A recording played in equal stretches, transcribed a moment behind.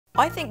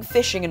I think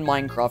fishing in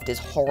Minecraft is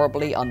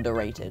horribly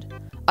underrated.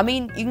 I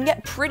mean, you can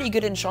get pretty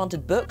good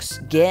enchanted books,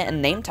 gear,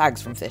 and name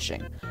tags from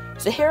fishing.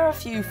 So here are a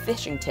few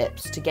fishing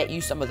tips to get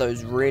you some of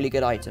those really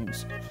good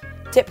items.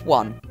 Tip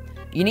 1.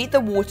 You need the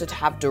water to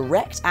have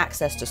direct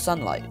access to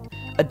sunlight.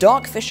 A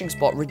dark fishing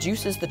spot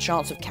reduces the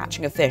chance of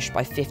catching a fish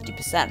by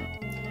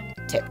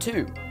 50%. Tip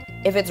 2.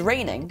 If it's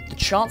raining, the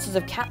chances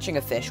of catching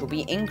a fish will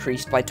be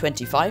increased by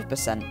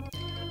 25%.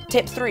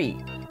 Tip 3.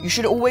 You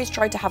should always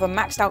try to have a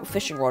maxed out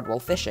fishing rod while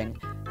fishing.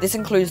 This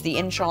includes the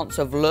enchants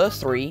of Lure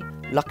 3,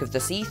 Luck of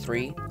the Sea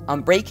 3,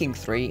 Unbreaking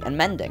 3, and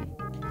Mending.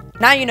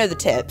 Now you know the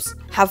tips,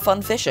 have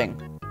fun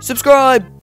fishing. Subscribe!